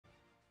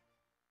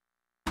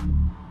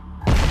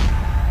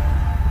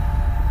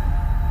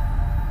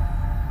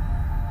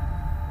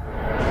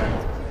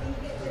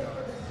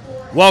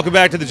Welcome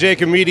back to the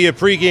JAKIB Media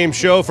Pregame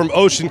Show from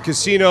Ocean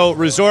Casino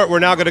Resort. We're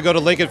now going to go to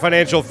Lincoln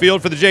Financial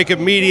Field for the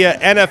JAKIB Media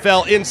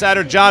NFL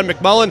insider, John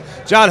McMullen.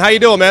 John, how you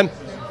doing, man?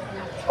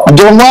 I'm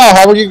doing well.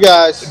 How are you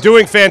guys?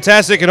 Doing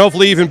fantastic, and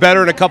hopefully even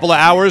better in a couple of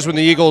hours when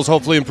the Eagles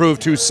hopefully improve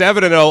to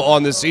 7-0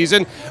 on the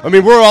season. I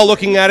mean, we're all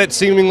looking at it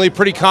seemingly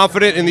pretty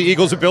confident in the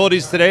Eagles'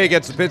 abilities today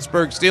against the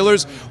Pittsburgh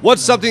Steelers.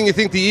 What's something you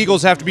think the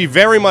Eagles have to be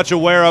very much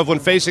aware of when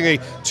facing a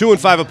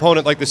 2-5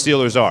 opponent like the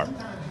Steelers are?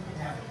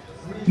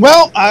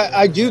 Well,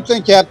 I do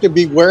think you have to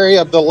be wary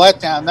of the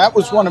letdown. That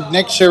was one of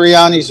Nick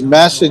Sirianni's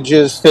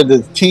messages to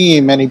the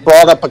team, and he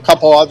brought up a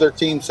couple other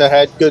teams that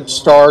had good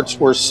starts,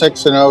 were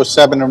 6-0,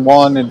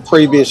 7-1 in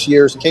previous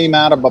years, came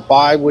out of a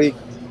bye week,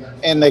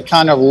 and they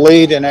kind of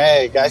laid an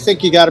egg. I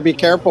think you got to be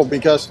careful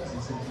because,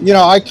 you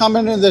know, I come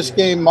into this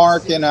game,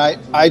 Mark, and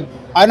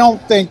I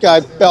don't think I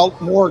felt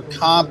more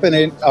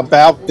confident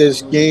about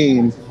this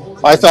game.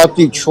 I thought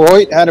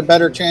Detroit had a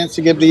better chance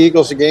to give the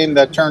Eagles a game.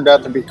 That turned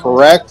out to be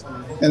correct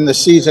in the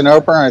season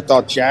opener. I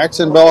thought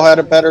Jacksonville had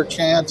a better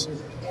chance.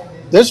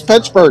 This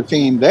Pittsburgh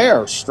team, they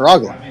are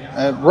struggling.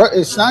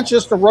 It's not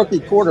just a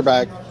rookie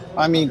quarterback.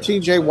 I mean,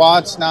 T.J.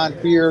 Watt's not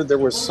here. There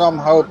was some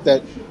hope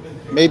that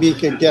maybe he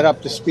could get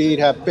up to speed,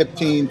 have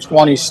 15,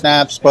 20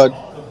 snaps, but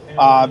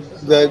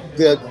the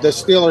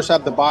Steelers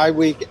have the bye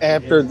week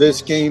after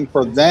this game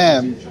for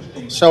them,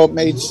 so it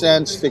made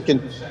sense to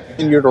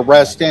continue to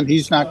rest him.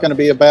 He's not going to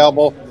be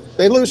available.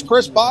 They lose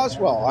Chris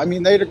Boswell. I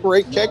mean, they had a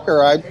great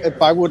kicker.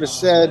 If I would have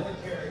said,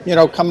 you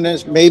know, coming in,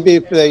 maybe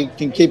if they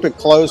can keep it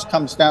close,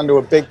 comes down to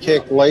a big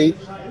kick late.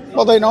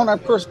 Well, they don't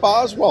have Chris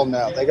Boswell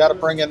now. They got to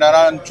bring in an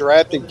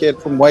undrafted kid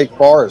from Wake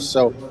Forest.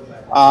 So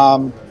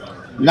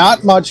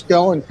not much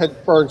going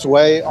Pittsburgh's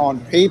way on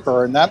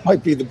paper, and that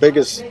might be the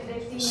biggest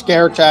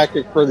scare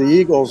tactic for the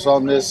Eagles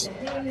on this,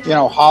 you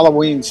know,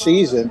 Halloween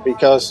season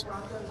because,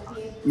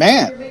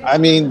 man, I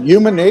mean,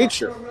 human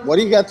nature. What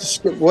do you got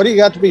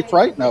to be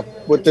frightened of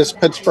with this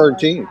Pittsburgh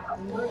team?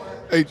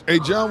 Hey,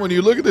 John, when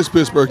you look at this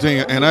Pittsburgh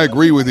team, and I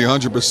agree with you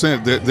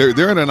 100%,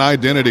 they're in an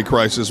identity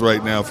crisis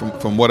right now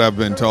from what I've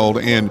been told.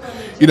 And,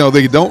 you know,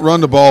 they don't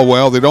run the ball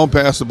well, they don't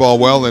pass the ball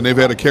well, and they've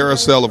had a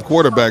carousel of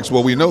quarterbacks.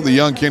 Well, we know the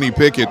young Kenny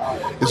Pickett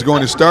is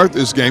going to start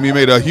this game. He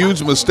made a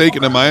huge mistake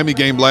in the Miami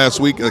game last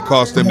week that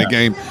cost him the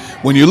game.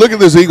 When you look at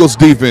this Eagles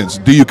defense,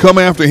 do you come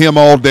after him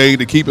all day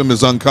to keep him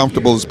as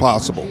uncomfortable as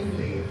possible?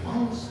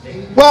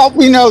 Well,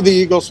 we know the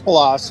Eagles'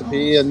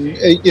 philosophy, and,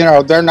 you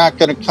know, they're not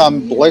going to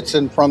come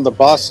blitzing from the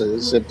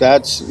buses if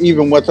that's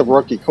even with a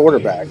rookie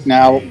quarterback.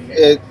 Now,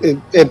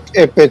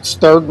 if it's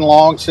third and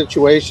long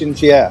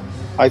situations, yeah,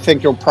 I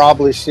think you'll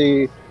probably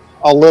see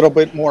a little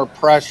bit more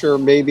pressure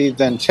maybe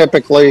than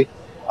typically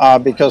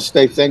because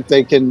they think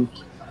they can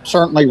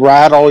certainly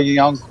rattle a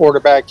young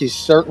quarterback. He's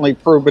certainly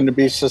proven to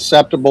be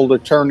susceptible to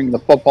turning the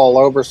football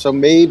over, so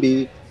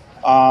maybe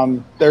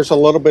there's a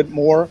little bit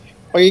more.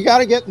 But you got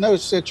to get in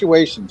those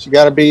situations. You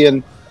got to be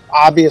in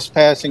obvious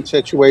passing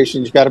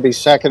situations. You got to be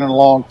second and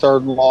long,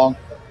 third and long,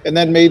 and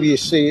then maybe you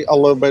see a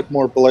little bit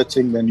more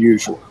blitzing than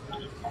usual.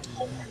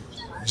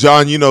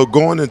 John, you know,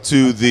 going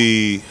into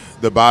the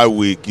bye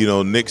week, you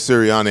know, Nick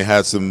Sirianni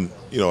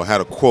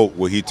had a quote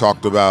where he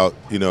talked about,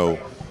 you know,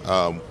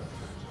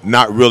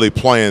 not really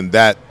playing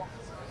that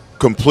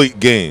complete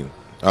game.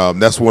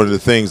 That's one of the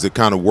things that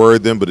kind of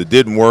worried them, but it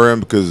didn't worry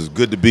them because it's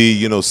good to be,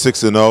 you know,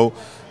 6-0.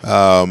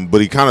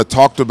 But he kind of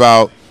talked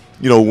about,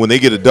 you know, when they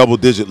get a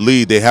double-digit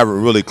lead, they haven't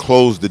really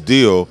closed the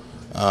deal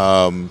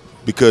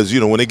because, you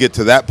know, when they get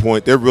to that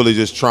point, they're really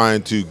just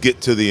trying to get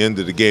to the end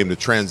of the game, to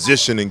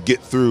transition and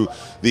get through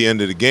the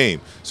end of the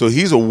game. So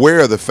he's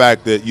aware of the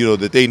fact that, you know,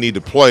 that they need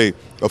to play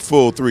a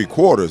full 3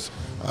 quarters.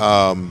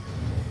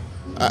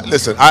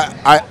 Listen,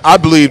 I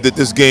believe that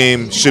this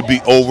game should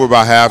be over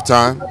by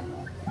halftime.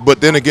 But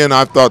then again,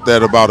 I've thought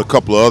that about a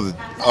couple of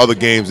other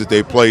games that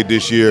they played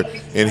this year,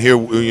 and here,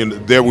 you know,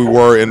 there we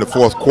were in the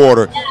fourth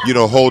quarter, you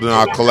know, holding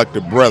our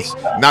collective breaths.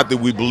 Not that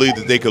we believed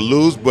that they could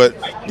lose, but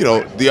you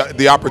know,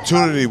 the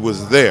opportunity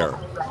was there.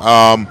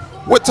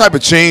 What type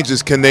of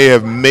changes can they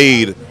have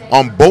made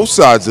on both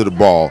sides of the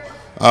ball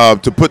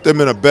to put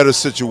them in a better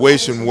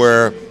situation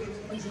where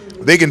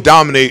they can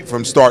dominate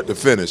from start to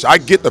finish? I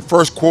get the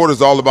first quarter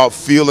is all about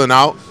feeling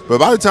out, but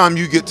by the time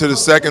you get to the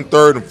second,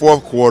 third, and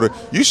fourth quarter,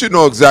 you should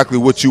know exactly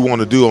what you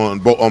want to do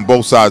on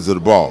both sides of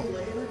the ball.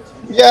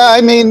 Yeah,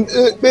 I mean,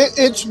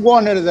 it's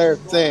one of their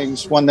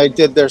things when they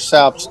did their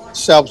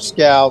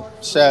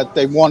self-scout set.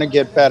 They want to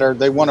get better.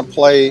 They want to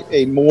play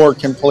a more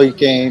complete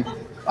game.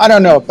 I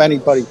don't know if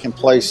anybody can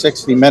play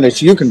 60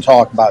 minutes. You can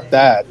talk about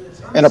that.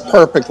 In a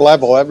perfect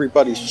level,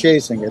 everybody's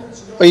chasing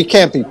it, but you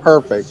can't be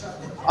perfect.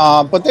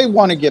 But they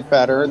want to get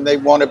better, and they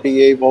want to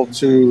be able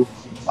to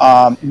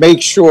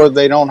make sure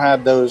they don't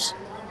have those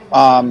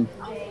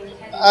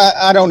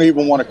I don't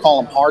even want to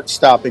call them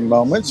heart-stopping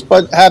moments,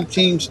 but have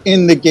teams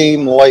in the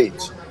game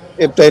late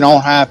if they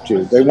don't have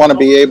to. They want to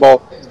be able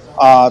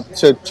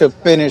to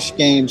finish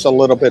games a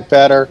little bit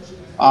better.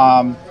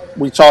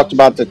 We talked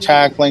about the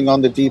tackling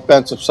on the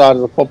defensive side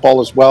of the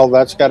football as well.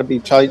 That's got to be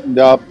tightened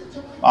up.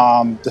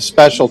 The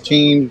special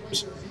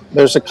teams,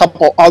 There's a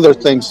couple other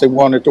things they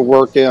wanted to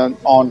work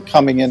on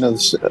coming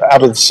into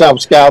out of the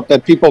self-scout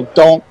that people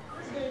don't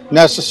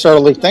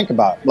necessarily think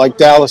about, like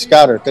Dallas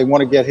Goedert. They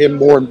want to get him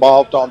more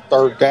involved on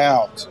third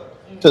downs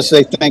because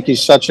they think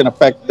he's such an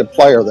effective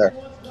player there.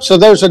 So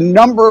there's a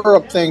number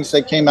of things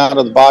that came out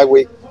of the bye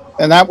week,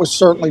 and that was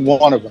certainly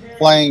one of them,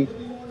 playing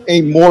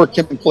a more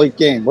complete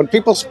game. When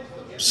people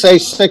say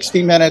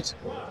 60 minutes,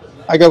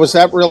 I go, is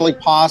that really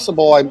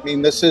possible? I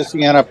mean, this is the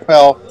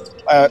NFL.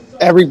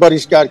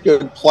 Everybody's got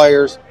good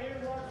players.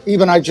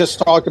 Even I just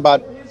talked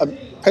about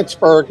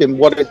Pittsburgh and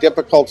what a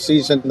difficult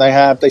season they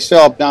have. They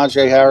still have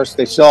Najee Harris.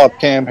 They still have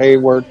Cam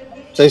Hayward.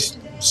 They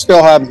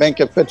still have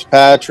Minkah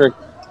Fitzpatrick,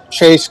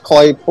 Chase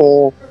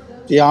Claypool,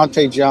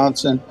 Deontay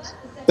Johnson.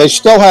 They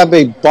still have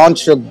a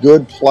bunch of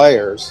good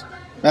players,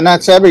 and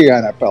that's every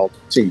NFL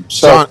team.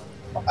 So,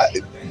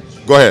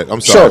 go ahead.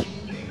 I'm sorry. Sure.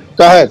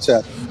 Go ahead,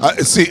 Seth.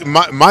 See,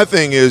 my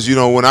thing is,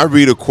 when I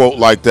read a quote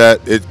like that,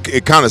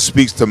 it kind of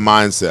speaks to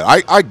mindset.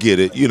 I get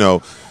it.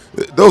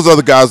 Those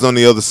other guys on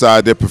the other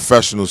side, they're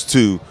professionals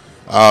too.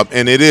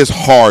 And it is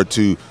hard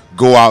to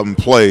go out and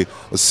play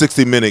a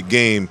 60-minute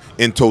game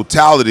in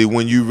totality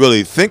when you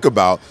really think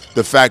about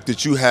the fact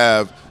that you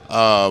have,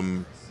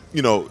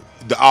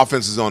 the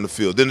offense is on the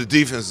field, then the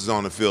defense is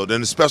on the field, then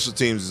the special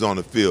teams is on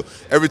the field.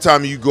 Every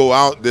time you go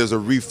out, there's a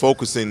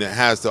refocusing that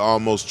has to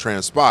almost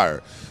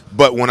transpire.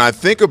 But when I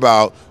think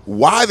about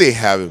why they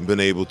haven't been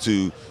able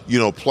to,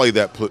 play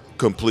that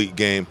complete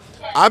game,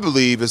 I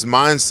believe it's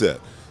mindset.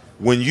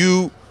 When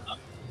you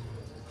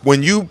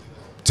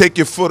take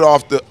your foot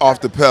off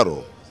the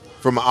pedal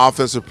from an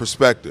offensive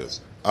perspective,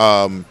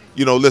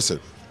 listen,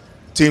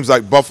 teams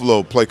like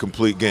Buffalo play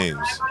complete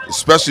games,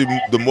 especially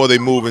the more they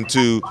move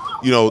into,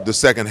 the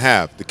second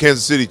half. The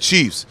Kansas City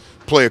Chiefs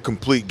play a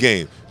complete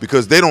game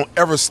because they don't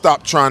ever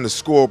stop trying to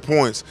score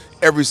points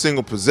every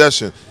single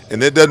possession,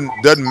 and it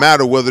doesn't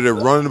matter whether they're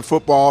running the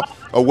football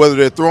or whether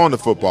they're throwing the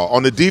football.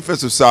 On the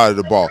defensive side of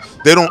the ball,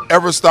 they don't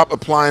ever stop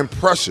applying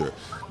pressure.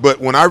 But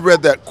when I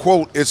read that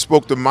quote, it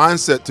spoke to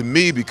mindset to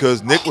me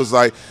because Nick was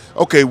like,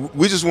 okay,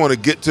 we just want to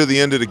get to the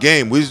end of the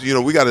game. We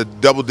got a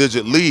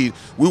double-digit lead.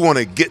 We want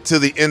to get to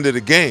the end of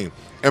the game.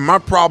 And my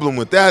problem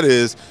with that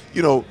is,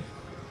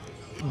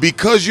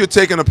 because you're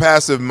taking a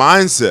passive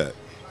mindset,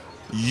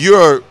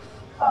 you're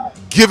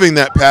giving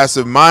that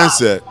passive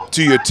mindset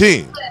to your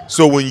team.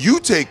 So when you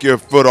take your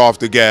foot off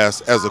the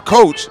gas as a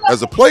coach,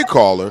 as a play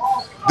caller,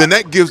 then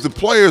that gives the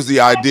players the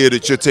idea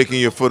that you're taking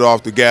your foot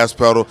off the gas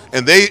pedal,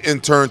 and they in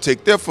turn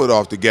take their foot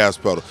off the gas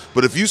pedal.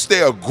 But if you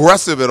stay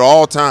aggressive at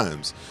all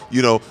times,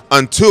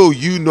 until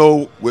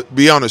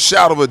beyond a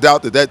shadow of a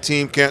doubt that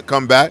team can't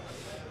come back,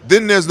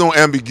 then there's no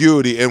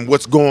ambiguity in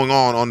what's going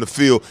on the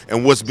field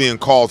and what's being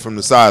called from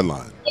the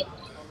sideline.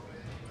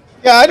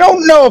 Yeah, I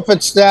don't know if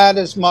it's that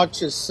as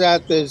much as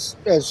Seth as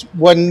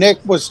when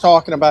Nick was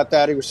talking about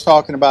that. He was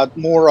talking about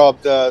more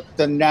of the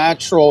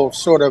natural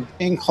sort of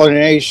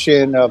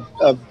inclination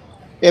of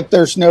if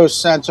there's no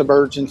sense of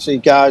urgency,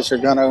 guys are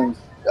going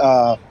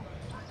to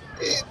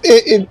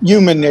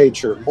human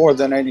nature more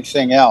than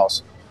anything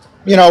else.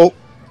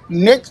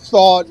 Nick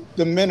thought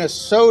the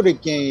Minnesota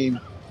game,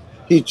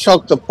 he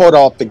took the foot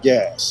off the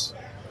gas.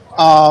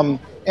 And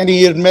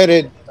he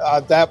admitted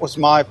that was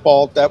my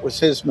fault. That was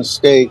his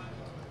mistake.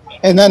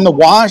 And then the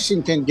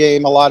Washington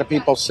game, a lot of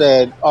people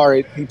said, all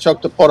right, he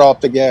took the foot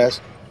off the gas.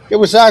 It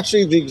was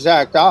actually the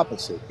exact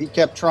opposite. He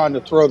kept trying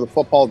to throw the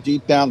football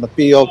deep down the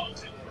field.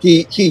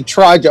 He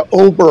tried to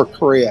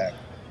overcorrect.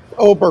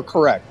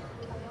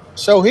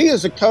 So he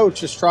as a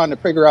coach is trying to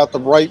figure out the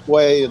right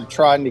way and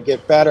trying to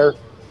get better.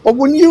 But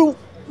when you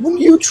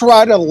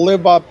try to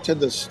live up to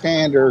the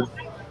standard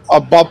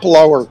of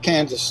Buffalo or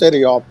Kansas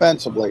City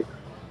offensively,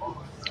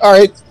 all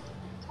right,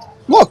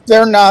 look,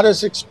 they're not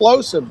as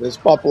explosive as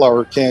Buffalo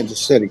or Kansas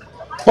City.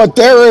 But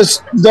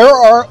there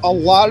are a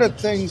lot of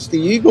things the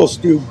Eagles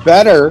do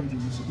better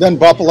than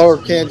Buffalo or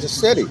Kansas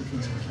City.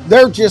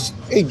 They're just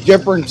a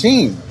different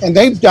team, and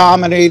they've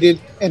dominated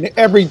in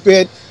every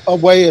bit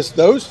of way as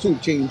those two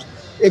teams.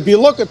 If you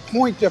look at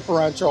point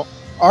differential,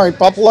 all right,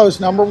 Buffalo's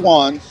number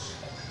one.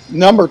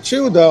 Number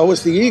two, though,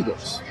 is the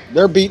Eagles.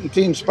 They're beating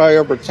teams by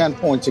over 10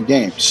 points a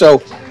game.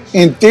 So,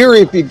 in theory,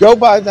 if you go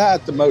by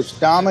that, the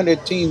most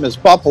dominant team is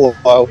Buffalo,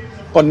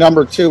 but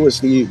number two is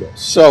the Eagles.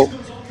 So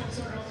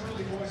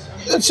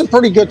it's a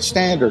pretty good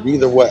standard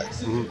either way.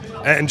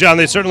 Mm-hmm. And, John,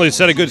 they certainly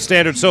set a good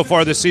standard so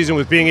far this season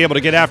with being able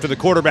to get after the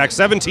quarterback.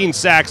 17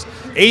 sacks,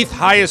 8th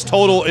highest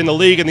total in the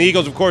league. And the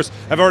Eagles, of course,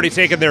 have already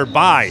taken their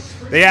bye.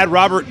 They add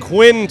Robert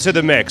Quinn to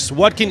the mix.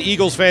 What can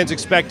Eagles fans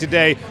expect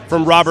today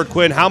from Robert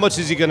Quinn? How much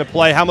is he going to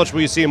play? How much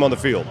will you see him on the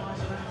field?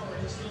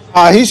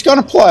 He's going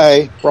to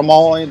play from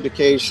all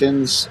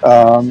indications.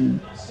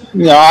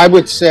 I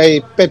would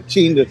say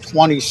 15 to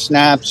 20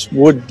 snaps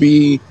would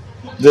be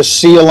the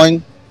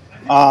ceiling.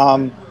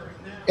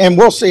 And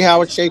we'll see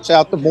how it shakes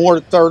out. The more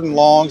third and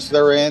longs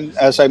they're in,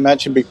 as I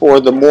mentioned before,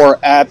 the more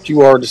apt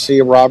you are to see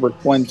a Robert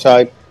Quinn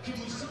type.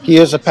 He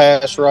is a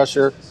pass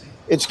rusher.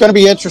 It's going to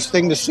be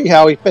interesting to see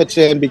how he fits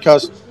in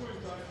because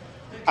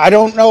I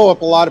don't know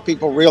if a lot of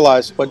people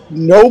realize, but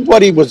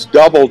nobody was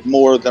doubled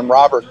more than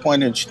Robert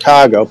Quinn in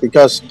Chicago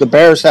because the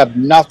Bears have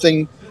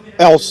nothing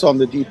else on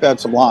the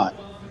defensive line.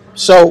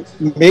 So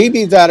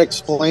maybe that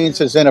explains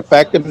his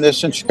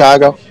ineffectiveness in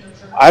Chicago.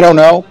 I don't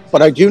know,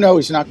 but I do know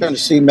he's not going to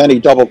see many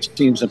double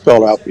teams in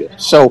Philadelphia.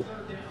 So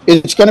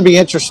it's going to be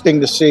interesting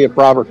to see if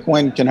Robert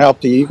Quinn can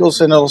help the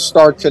Eagles, and it'll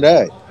start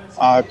today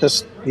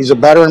because he's a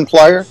veteran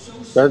player.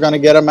 They're going to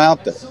get him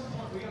out there.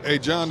 Hey,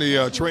 John,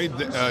 the trade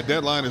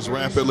deadline is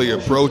rapidly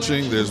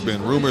approaching. There's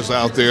been rumors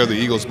out there the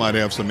Eagles might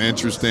have some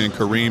interest in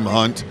Kareem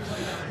Hunt.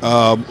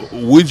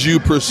 Would you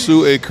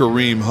pursue a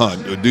Kareem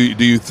Hunt? Do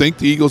you think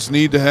the Eagles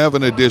need to have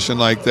an addition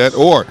like that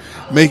or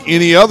make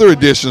any other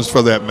additions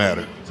for that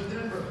matter?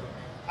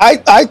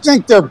 I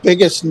think their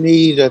biggest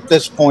need at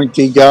this point,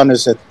 D-Gun,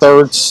 is a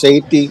third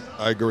safety.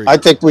 I agree. I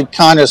think we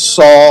kind of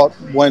saw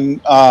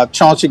when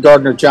Chauncey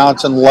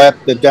Gardner-Johnson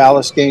left the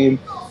Dallas game.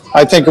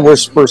 I think it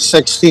was for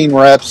 16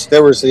 reps.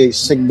 There was a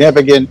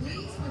significant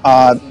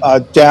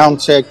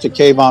downtick to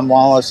Kayvon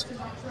Wallace.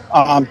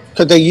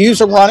 Could they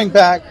use a running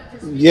back?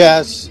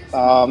 Yes.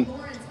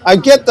 I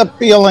get the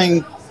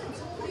feeling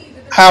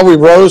Howie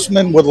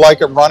Roseman would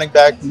like a running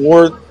back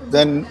more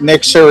than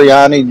Nick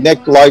Sirianni.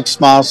 Nick likes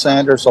Miles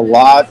Sanders a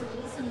lot.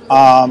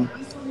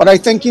 But I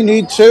think you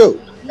need two.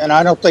 And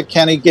I don't think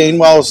Kenny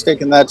Gainwell is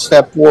taking that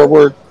step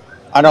forward.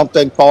 I don't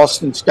think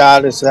Boston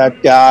Scott is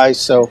that guy.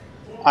 So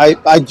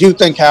I do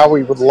think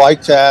Howie would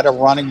like to add a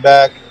running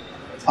back.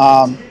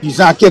 He's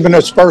not giving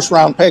his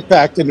first-round pick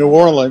back to New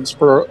Orleans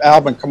for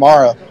Alvin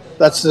Kamara.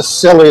 That's the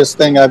silliest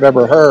thing I've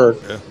ever heard.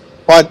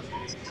 Yeah.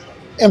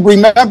 And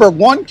remember,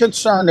 one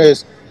concern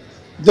is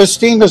this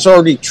team has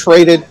already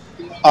traded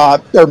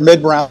their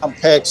mid-round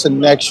picks in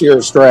next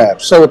year's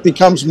draft. So it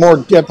becomes more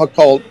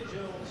difficult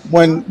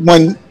when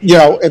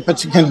if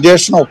it's a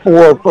conditional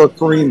 4 for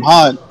Kareem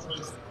Hunt,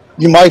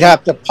 you might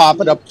have to pop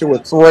it up to a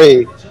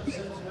 3.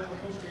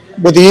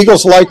 Would the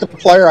Eagles like the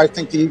player? I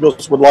think the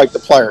Eagles would like the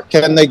player.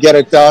 Can they get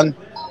it done?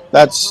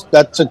 That's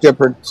a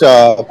different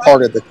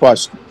part of the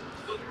question.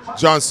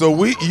 John, so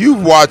we've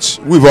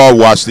all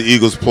watched the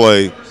Eagles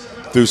play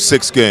through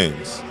 6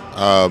 games.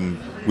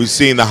 We've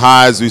seen the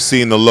highs, we've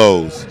seen the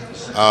lows.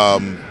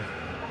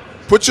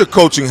 Put your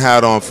coaching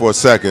hat on for a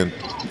second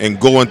and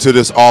go into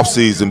this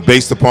offseason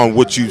based upon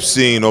what you've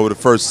seen over the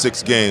first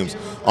 6 games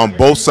on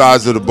both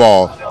sides of the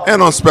ball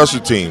and on special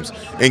teams.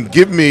 And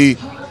give me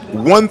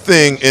one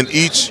thing in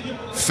each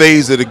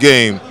phase of the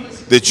game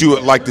that you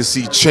would like to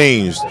see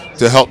changed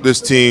to help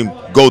this team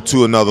go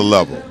to another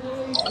level.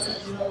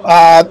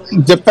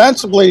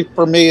 Defensively,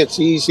 for me, it's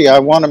easy. I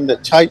want them to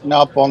tighten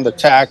up on the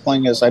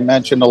tackling, as I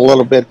mentioned a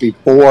little bit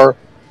before.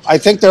 I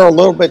think they're a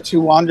little bit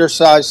too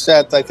undersized,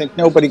 Seth. I think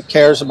nobody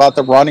cares about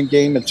the running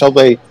game until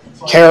they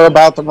care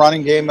about the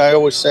running game, I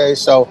always say.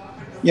 So,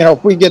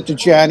 if we get to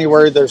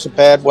January, there's a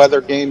bad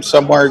weather game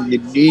somewhere, you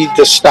need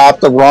to stop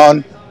the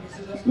run.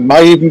 It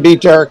might even be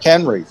Derrick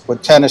Henry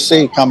with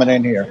Tennessee coming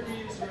in here.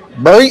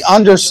 Very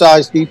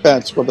undersized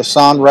defense with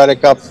Hassan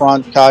Reddick up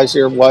front,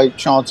 Kaiser White,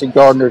 Chauncey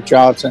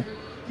Gardner-Johnson.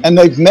 And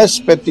they've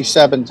missed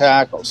 57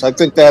 tackles. I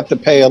think they have to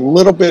pay a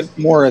little bit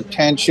more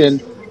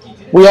attention.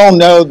 We all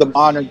know the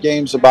modern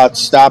game's about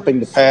stopping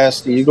the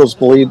pass. The Eagles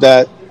believe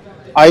that.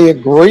 I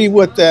agree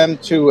with them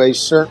to a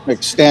certain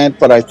extent,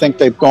 but I think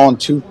they've gone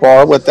too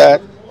far with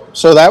that.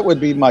 So that would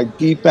be my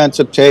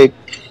defensive take.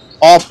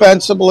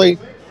 Offensively,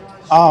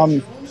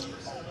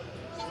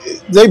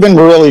 they've been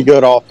really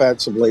good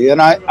offensively.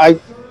 And I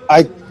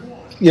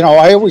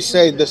always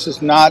say this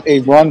is not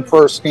a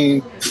run-first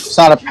team. It's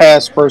not a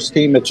pass-first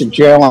team. It's a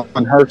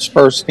Jalen Hurts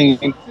first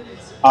team.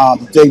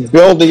 They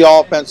build the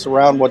offense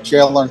around what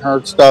Jalen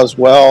Hurts does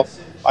well.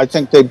 I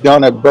think they've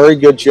done a very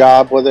good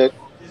job with it.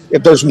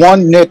 If there's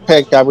one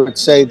nitpick, I would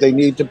say they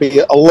need to be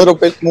a little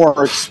bit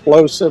more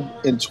explosive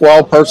in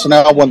 12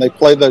 personnel when they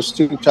play those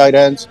 2 tight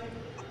ends.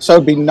 So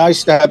it'd be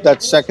nice to have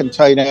that second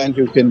tight end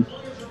who can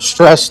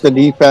stress the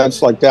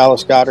defense like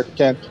Dallas Goedert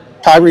can.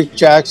 Tyree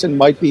Jackson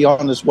might be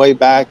on his way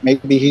back.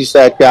 Maybe he's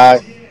that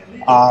guy.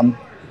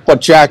 But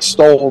Jack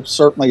Stoll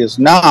certainly is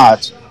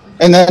not.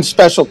 And then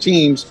special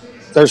teams,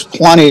 there's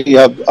plenty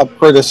of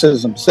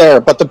criticisms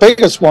there. But the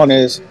biggest one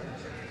is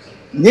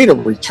you need a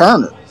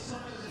returner.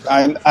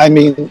 I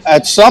mean,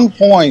 at some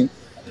point,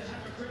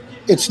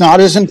 it's not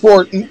as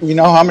important. We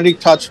know how many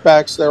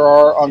touchbacks there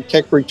are on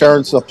kick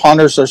returns. The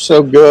punters are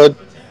so good.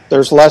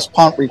 There's less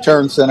punt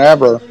returns than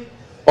ever.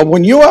 But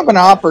when you have an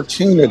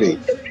opportunity,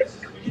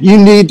 you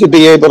need to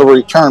be able to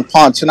return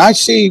punts. And I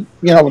see,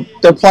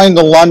 they're playing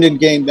the London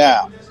game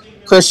now.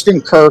 Christian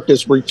Kirk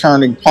is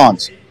returning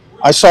punts.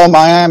 I saw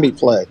Miami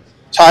play.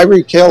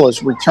 Tyreek Hill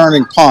is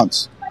returning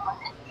punts.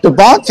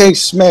 Devontae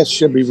Smith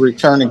should be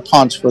returning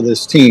punts for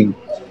this team,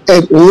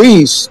 at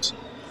least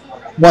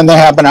when they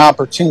have an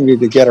opportunity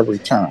to get a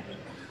return.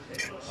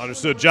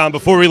 Understood. John,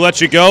 before we let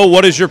you go,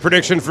 what is your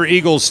prediction for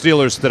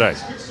Eagles-Steelers today?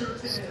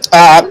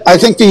 I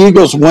think the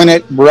Eagles win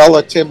it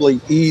relatively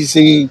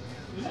easy,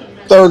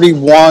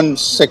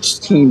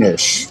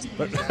 31-16-ish.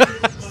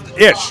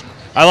 Ish.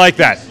 I like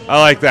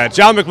that.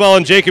 John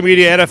McMullen, JAKIB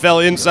Media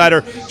NFL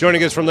Insider,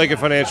 joining us from Lincoln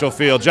Financial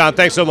Field. John,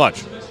 thanks so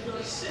much.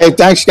 Hey,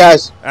 thanks,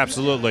 guys.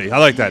 Absolutely. I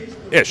like that.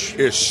 Ish.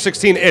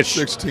 16-ish.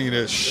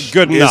 16-ish.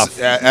 Good enough.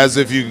 As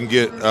if you can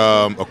get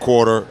a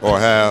quarter or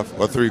half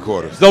or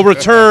three-quarters. They'll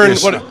return.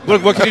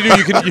 What can you do?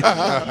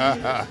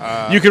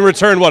 You can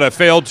return, what, a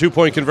failed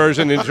 2-point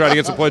conversion and try to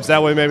get some points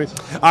that way, maybe?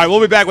 All right, we'll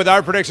be back with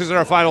our predictions and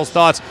our final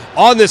thoughts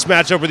on this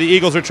matchup where the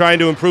Eagles are trying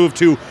to improve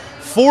to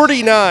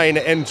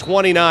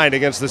 49-29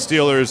 against the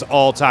Steelers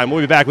all time.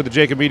 We'll be back with the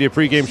JAKIB Media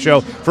pregame show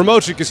from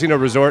Ocean Casino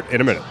Resort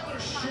in a minute.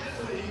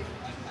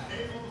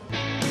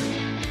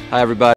 Hi, everybody.